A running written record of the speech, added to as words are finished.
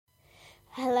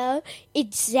Hello,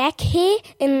 it's Zach here,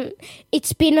 and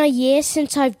it's been a year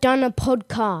since I've done a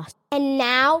podcast. And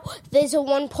now there's a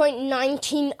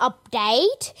 1.19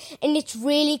 update, and it's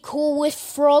really cool with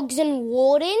frogs and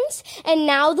wardens. And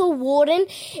now the warden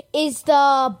is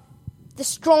the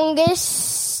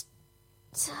strongest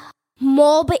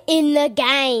mob in the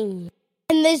game.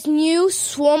 And there's new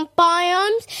swamp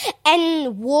biomes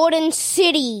and warden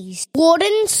cities.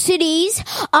 Warden cities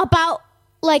are about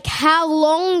how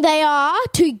long they are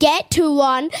to get to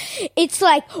one. It's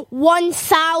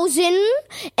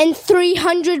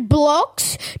 1,300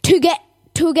 blocks to get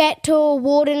to a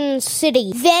warden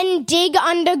city. Then dig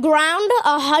underground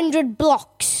 100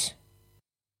 blocks.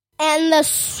 And the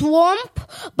swamp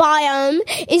biome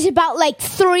is about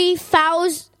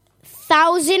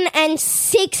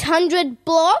 3,600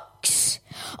 blocks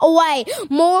away,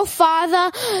 more farther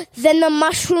than the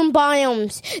mushroom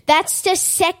biomes. That's the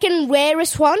second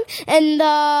rarest one, and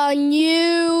the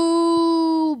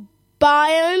new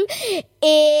biome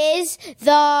is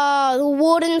the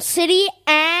warden city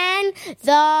and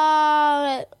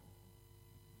the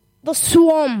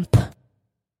swamp.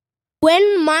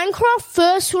 When Minecraft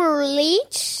first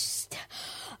released,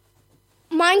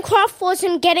 Minecraft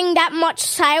wasn't getting that much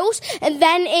sales, and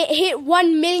then it hit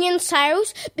 1 million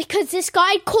sales because this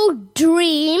guy called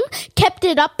Dream kept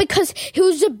it up because he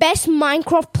was the best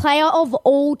Minecraft player of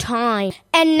all time.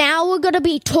 And now we're going to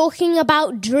be talking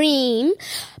about Dream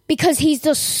because he's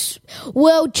the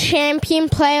world champion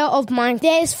player of Minecraft.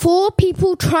 There's 4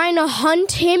 people trying to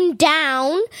hunt him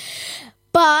down,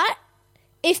 but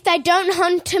if they don't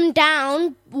hunt him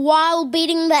down while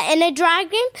beating the Ender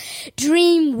Dragon,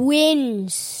 Dream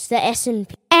wins the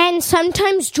SMP. And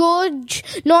sometimes George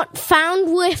Not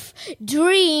Found with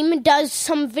Dream does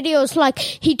some videos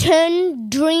he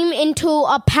turned Dream into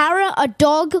a parrot, a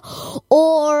dog,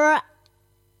 or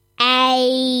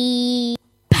a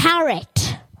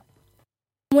parrot.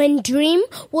 When Dream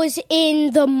was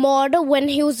in the mod, when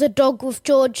he was a dog with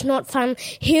George Not Found,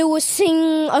 he was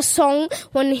singing a song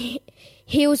when he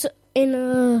was in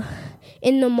the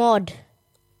mod.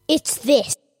 It's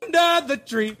this. Under the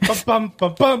tree, bum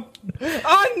bum bum.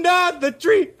 Under the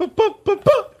tree, bum bum bum.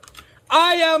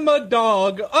 I am a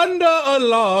dog under a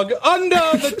log.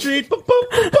 Under the tree, bum bum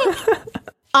bum.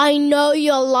 I know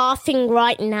you're laughing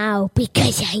right now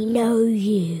because I know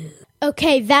you.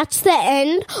 Okay, that's the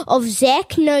end of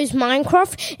Zach Knows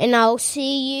Minecraft, and I'll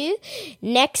see you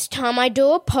next time I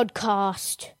do a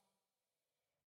podcast.